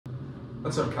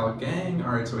What's up, Calc Gang?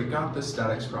 All right, so we got this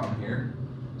statics problem here.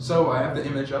 So I have the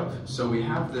image up. So we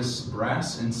have this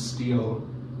brass and steel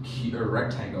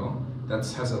rectangle that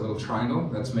has a little triangle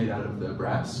that's made out of the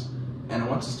brass, and it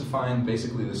wants us to find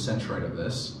basically the centroid of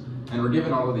this. And we're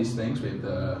given all of these things. We have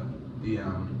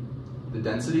the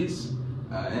densities,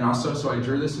 and also, so I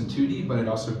drew this in 2D, but it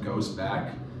also goes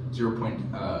back it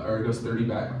goes 30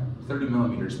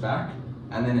 millimeters back.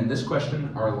 And then in this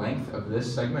question, our length of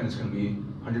this segment is going to be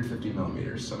 150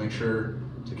 millimeters. So make sure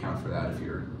to count for that if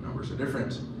your numbers are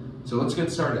different. So let's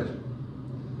get started.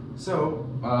 So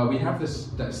we have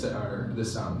this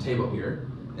table here,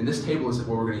 and this table is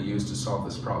what we're going to use to solve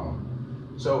this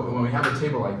problem. So when we have a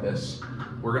table like this,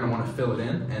 we're going to want to fill it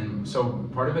in, and so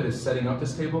part of it is setting up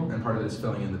this table, and part of it is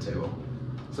filling in the table.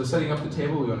 So setting up the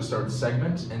table, we want to start with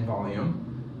segment and volume,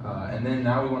 and then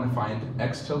now we want to find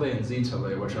x tilde and z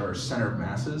tilde, which are our center of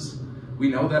masses. We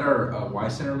know that our y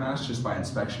center of mass, just by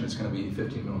inspection, is going to be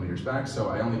 15 millimeters back, so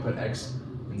I only put x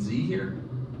and z here.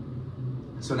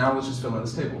 So now let's just fill in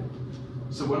this table.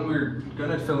 So when we're going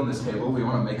to fill in this table, we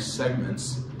want to make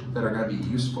segments that are going to be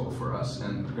useful for us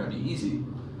and are going to be easy.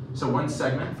 So one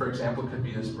segment, for example, could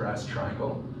be this brass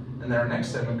triangle, and then our next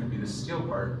segment could be the steel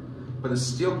part. But the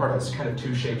steel part has kind of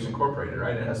two shapes incorporated,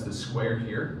 right? It has this square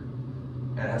here,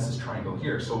 and it has this triangle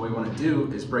here. So what we want to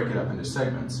do is break it up into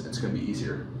segments. It's going to be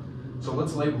easier. So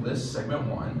let's label this segment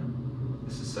 1,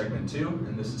 this is segment 2,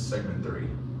 and this is segment 3.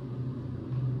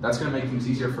 That's going to make things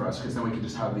easier for us, because then we can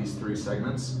just have these 3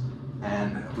 segments,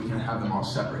 and we can have them all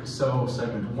separate. So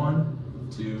segment 1,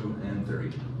 2, and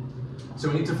 3. So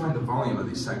we need to find the volume of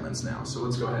these segments now. So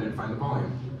let's go ahead and find the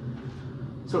volume.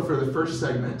 So for the first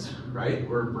segment, right,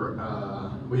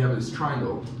 we have this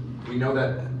triangle. We know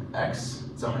that x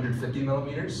is 150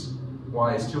 millimeters,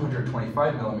 y is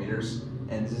 225 millimeters,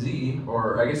 and z,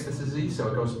 or I guess this is z, so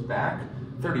it goes back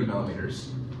 30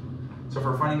 millimeters. So if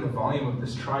we're finding the volume of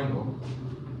this triangle,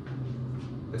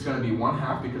 it's going to be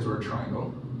 1/2 because we're a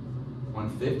triangle,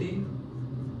 150,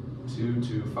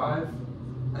 225,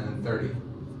 and then 30.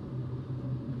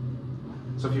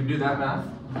 So if you do that math,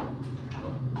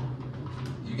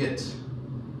 you get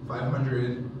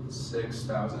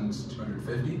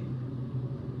 506,250.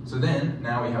 So then,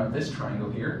 now we have this triangle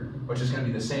here, which is going to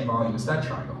be the same volume as that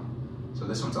triangle. So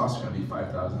this one's also going to be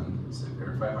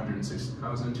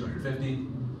 506,250.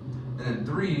 And then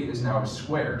 3 is now a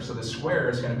square. So the square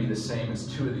is going to be the same as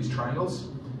 2 of these triangles.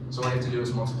 So all you have to do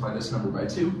is multiply this number by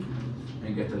 2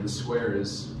 and get that the square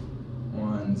is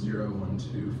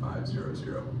 1012,500.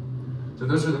 So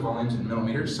those are the volumes in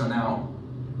millimeters. So now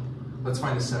let's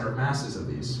find the center of masses of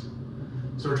these.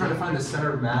 So we're trying to find the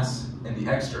center of mass in the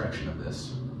x direction of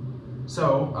this.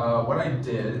 So what I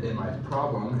did in my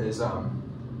problem is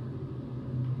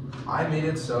I made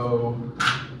it so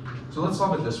let's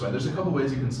solve it this way. There's a couple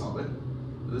ways you can solve it.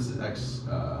 This is x.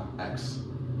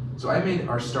 So I made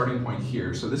our starting point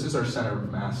here. So this is our center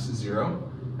of mass 0,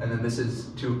 and then this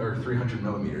is 300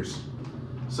 millimeters.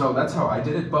 So that's how I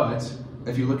did it, but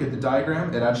if you look at the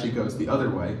diagram, it actually goes the other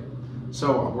way.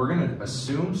 So we're going to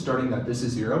assume starting that this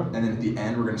is 0, and then at the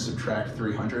end we're going to subtract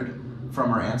 300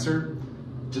 from our answer,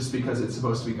 just because it's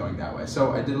supposed to be going that way.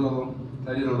 So I did a little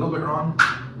bit wrong,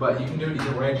 but you can do it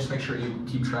either way. Just make sure you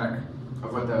keep track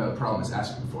of what the problem is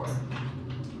asking for.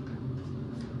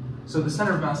 So the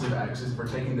center of mass of x, if we're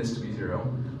taking this to be 0,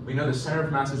 we know the center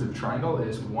of masses of a triangle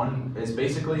is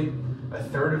basically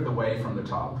 1/3 of the way from the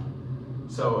top.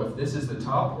 So if this is the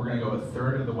top, we're going to go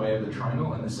 1/3 of the way of the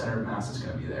triangle, and the center of mass is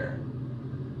going to be there.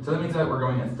 So that means that we're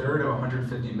going 1/3 of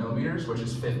 150 millimeters, which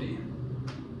is 50.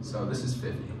 So this is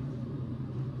 50.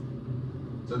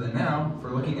 So then now, if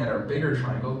we're looking at our bigger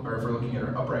triangle, or if we're looking at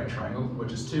our upright triangle,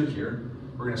 which is 2 here,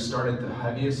 we're going to start at the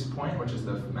heaviest point, which is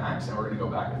the max, and we're going to go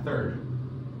back 1/3.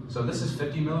 So this is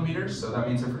 50 millimeters, so that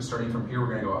means if we're starting from here, we're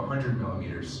going to go 100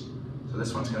 millimeters. So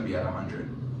this one's going to be at 100.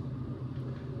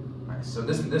 Nice. So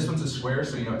this one's a square,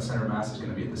 so you know its center of mass is going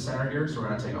to be at the center here, so we're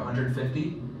going to take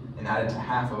 150 and add it to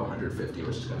half of 150,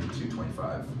 which is going to be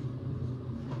 225.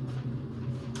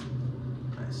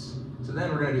 Nice. So then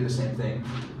we're going to do the same thing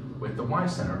with the y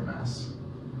center of mass,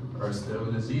 or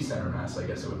the z center of mass, I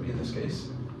guess it would be in this case.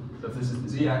 So if this is the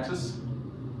z-axis,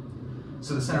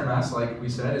 so the center of mass, like we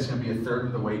said, is going to be 1/3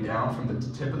 of the way down from the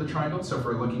tip of the triangle. So if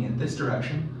we're looking in this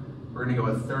direction, we're going to go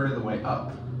 1/3 of the way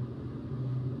up.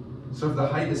 So if the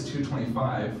height is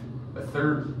 225,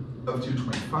 1/3 of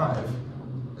 225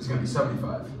 is going to be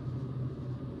 75.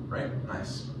 Right?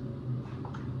 Nice.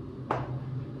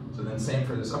 So then same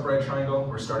for this upright triangle.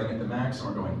 We're starting at the max, and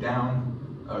we're going down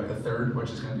 1/3, which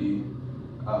is going to be,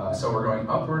 so we're going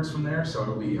upwards from there, so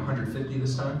it'll be 150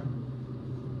 this time.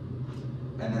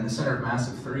 And then the center of mass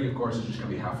of 3, of course, is just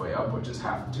going to be halfway up, which is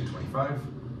half of 225.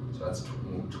 So that's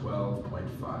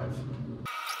 12.5.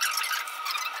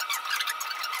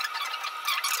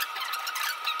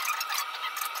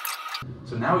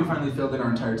 So now we finally filled in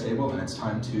our entire table, and it's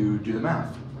time to do the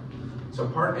math. So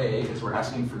part A is we're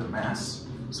asking for the mass.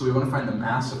 So we want to find the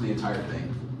mass of the entire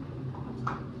thing.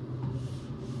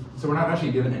 So we're not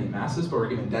actually given any masses, but we're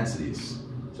given densities.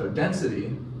 So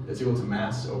density is equal to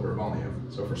mass over volume.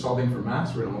 So if we're solving for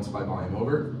mass, we're going to multiply volume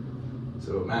over.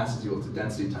 So mass is equal to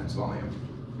density times volume.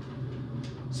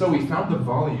 So we found the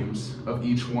volumes of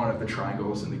each one of the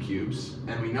triangles and the cubes,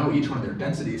 and we know each one of their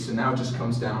densities, so now it just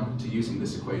comes down to using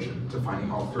this equation to finding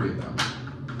all 3 of them.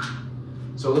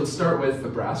 So let's start with the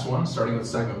brass one, starting with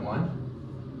segment 1.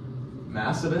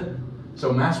 Mass of it.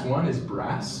 So mass 1 is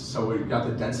brass, so we've got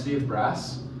the density of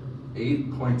brass,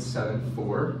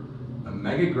 8.74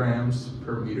 megagrams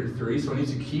per meter 3. So we need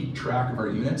to keep track of our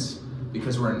units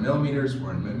because we're in millimeters,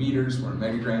 we're in meters, we're in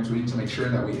megagrams. We need to make sure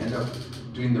that we end up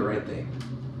doing the right thing.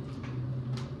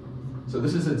 So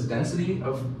this is its density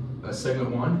of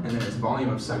segment 1, and then its volume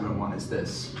of segment 1 is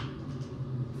this,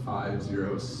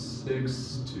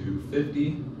 506,250,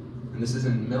 and this is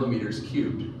in millimeters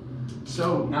cubed.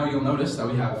 So now you'll notice that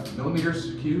we have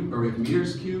millimeters cubed, or we have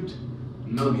meters cubed,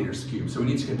 millimeters cubed. So we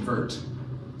need to convert.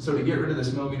 So to get rid of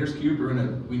this millimeters cubed, we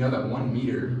know that 1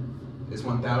 meter is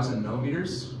 1,000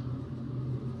 millimeters,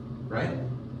 right?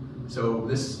 So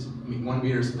this 1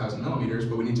 meter is 1,000 millimeters,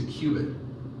 but we need to cube it.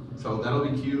 So that'll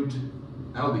be cubed,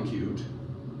 that'll be cubed.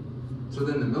 So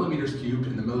then the millimeters cubed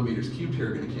and the millimeters cubed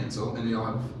here are going to cancel, and you'll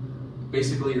have,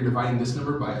 basically you're dividing this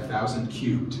number by 1,000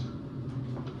 cubed.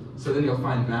 So then you'll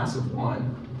find mass of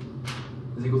 1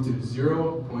 is equal to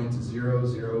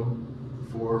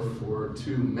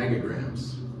 0.00442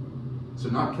 megagrams. So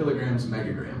not kilograms,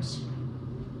 megagrams.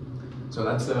 So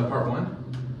that's part 1.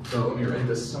 So let me write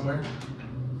this somewhere.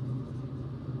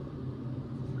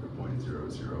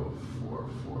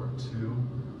 0.00442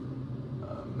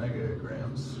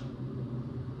 megagrams.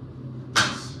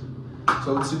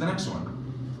 So let's do the next one.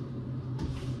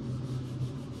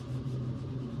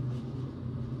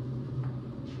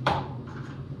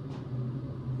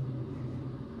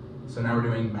 So now we're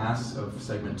doing mass of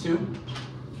segment 2.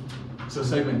 So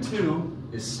segment 2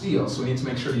 is steel, so we need to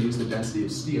make sure to use the density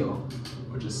of steel,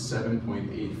 which is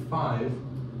 7.85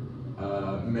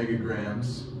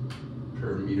 megagrams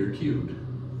per meter cubed.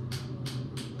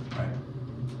 Right.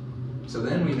 So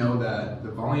then we know that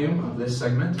the volume of this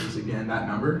segment is again that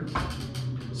number.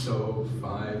 So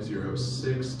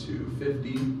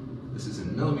 506,250. This is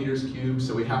in millimeters cubed,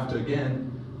 so we have to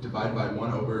again divide by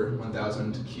 1 over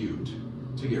 1,000 cubed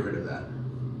to get rid of that.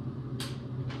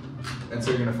 And so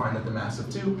you're going to find that the mass of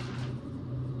 2,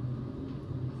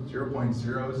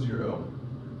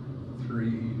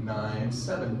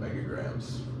 0.00397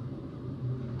 megagrams.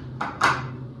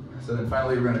 So then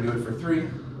finally we're going to do it for 3.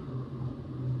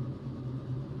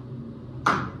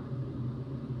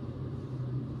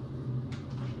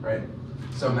 Right?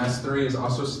 So mass 3 is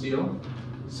also steel.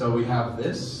 So we have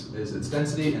this is its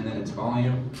density, and then its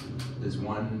volume is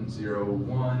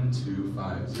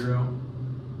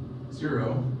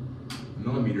 101,250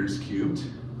 millimeters cubed.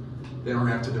 Then we're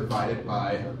going to have to divide it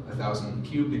by 1,000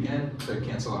 cubed again to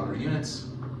cancel out our units.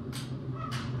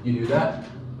 You do that,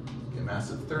 get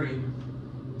mass of 3,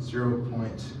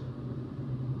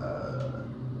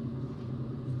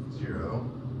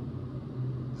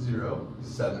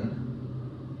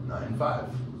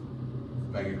 0.00795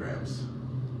 megagrams.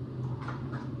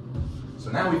 So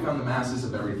now we found the masses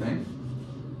of everything,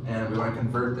 and we want to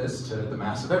convert this to the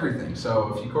mass of everything.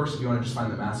 So if you want to just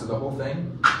find the mass of the whole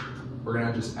thing, we're going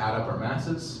to just add up our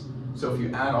masses. So if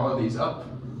you add all of these up,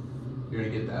 you're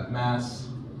going to get that mass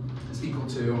is equal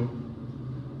to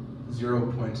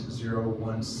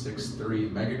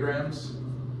 0.0163 megagrams,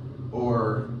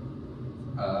 or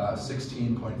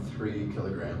 16.3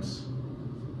 kilograms.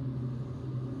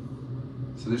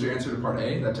 So there's your answer to part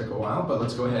A. That took a while, but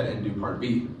let's go ahead and do part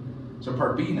B. So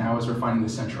part B now is we're finding the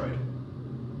centroid.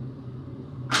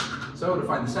 So to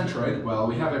find the centroid, well,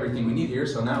 we have everything we need here,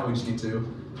 so now we just need to,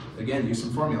 again, use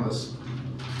some formulas.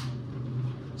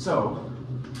 So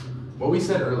what we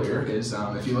said earlier is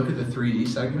if you look at the 3D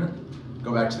segment,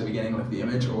 go back to the beginning with the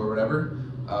image or whatever,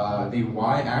 the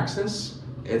y-axis,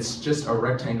 it's just a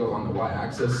rectangle on the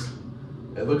y-axis.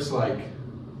 It looks like,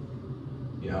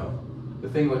 the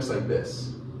thing looks like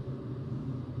this.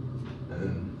 And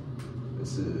then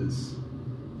this is,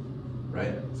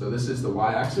 right? So this is the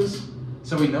y-axis.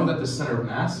 So we know that the center of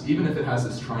mass, even if it has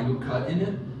this triangle cut in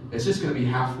it, it's just going to be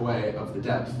halfway of the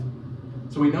depth.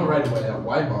 So we know right away that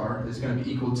y bar is going to be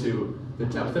equal to the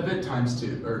depth of it times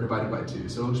 2, or divided by 2.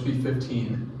 So it'll just be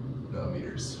 15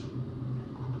 millimeters.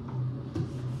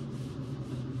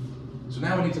 So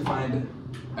now we need to find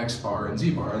X bar and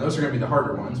Z bar, and those are going to be the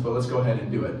harder ones, but let's go ahead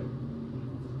and do it.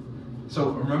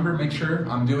 So remember, make sure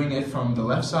I'm doing it from the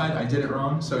left side. I did it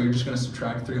wrong, so you're just going to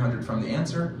subtract 300 from the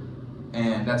answer,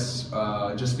 and that's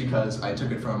just because I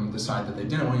took it from the side that they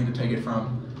didn't want you to take it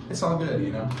from. It's all good,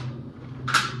 you know?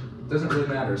 Doesn't really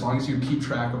matter, as long as you keep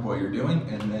track of what you're doing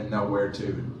and then know where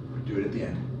to do it at the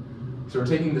end. So we're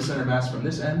taking the center mass from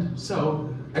this end,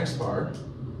 so X bar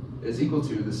is equal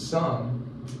to the sum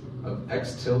of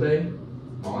X tilde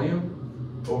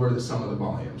volume over the sum of the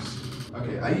volumes.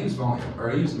 Okay, I use volume,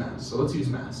 or I use mass, so let's use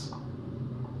mass.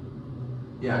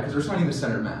 Yeah, because we're finding the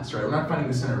center of mass, right? We're not finding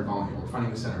the center of volume, we're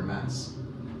finding the center of mass.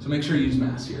 So make sure you use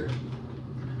mass here.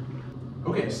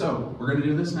 Okay, so we're gonna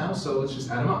do this now, so let's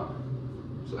just add them up.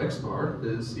 So X bar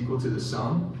is equal to the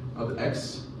sum of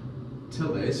X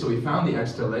tilde. So we found the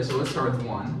X tilde, so let's start with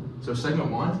 1. So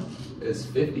segment 1 is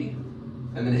 50,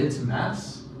 and then its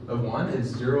mass of 1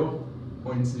 is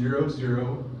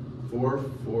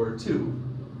 0.00442.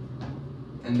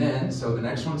 And then, so the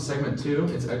next one, segment 2,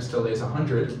 its X tilde is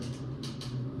 100,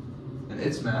 and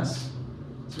its mass,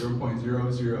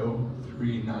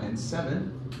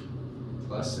 0.00397,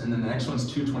 plus, and then the next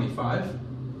one's 225,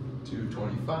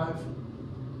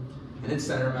 and its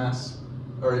center mass,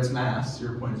 or its mass,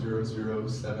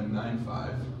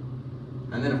 0.00795.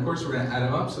 And then of course we're going to add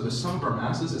them up, so the sum of our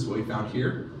masses is what we found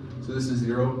here. So this is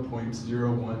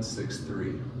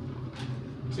 0.0163.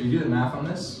 So you do the math on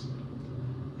this,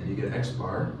 and you get X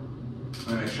bar.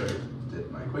 Let me make sure I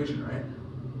did my equation right.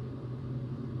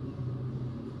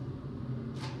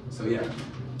 So yeah,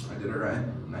 I did it right.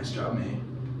 Nice job, me.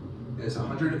 It's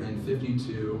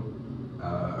 152,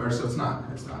 so it's not.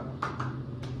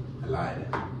 I lied.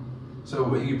 So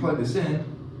when you plug this in,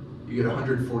 you get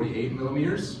 148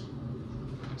 millimeters.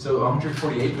 So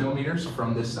 148 millimeters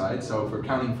from this side. So if we're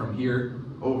counting from here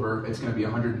over, it's going to be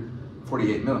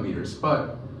 148 millimeters.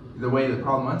 But the way the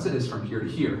problem wants it is from here to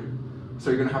here. So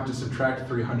you're going to have to subtract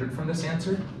 300 from this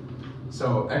answer.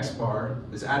 So X bar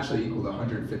is actually equal to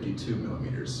 152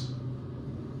 millimeters.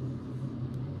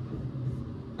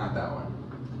 Not that one.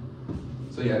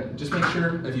 So yeah, just make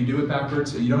sure if you do it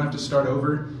backwards, you don't have to start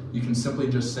over. You can simply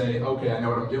just say, okay, I know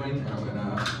what I'm doing, and I'm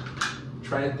gonna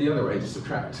try it the other way to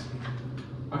subtract.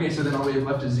 Okay, so then all we have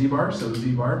left is Z bar. So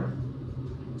Z bar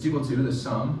is equal to the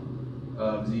sum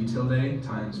of Z tilde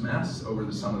times mass over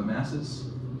the sum of the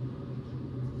masses.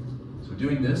 So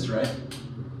doing this, right?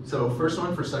 So first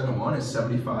one for segment 1 is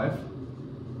 75,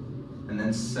 and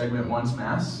then segment 1's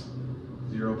mass,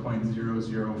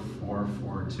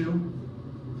 0.00442,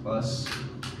 plus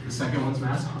the second one's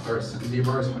mass, or Z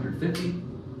bar is 150,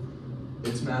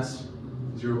 its mass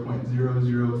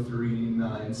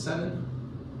 0.00397,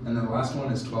 and then the last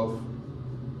one is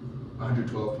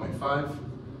 112.5,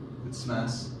 its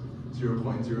mass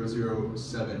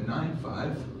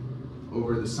 0.00795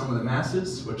 over the sum of the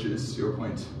masses, which is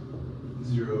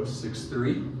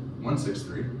 163,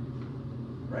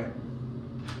 right?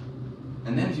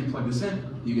 And then if you plug this in,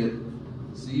 you get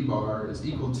Z bar is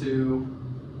equal to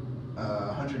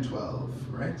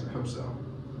 112, right? I hope so.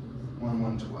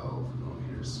 112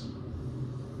 millimeters.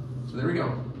 So there we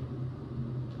go.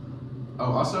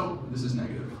 Oh, also, this is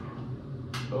negative.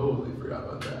 Totally forgot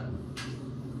about that.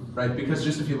 Right, because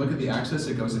just if you look at the axis,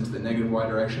 it goes into the negative y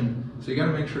direction. So you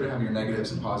gotta make sure to have your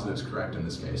negatives and positives correct in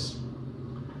this case.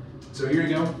 So here you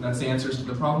go, that's the answers to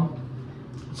the problem.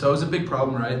 So it was a big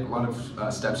problem, right? A lot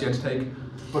of steps you had to take,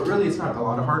 but really it's not a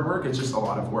lot of hard work, it's just a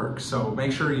lot of work. So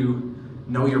make sure you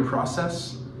know your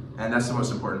process, and that's the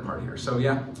most important part here. So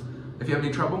yeah, if you have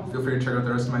any trouble, feel free to check out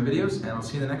the rest of my videos, and I'll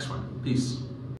see you in the next one. Peace.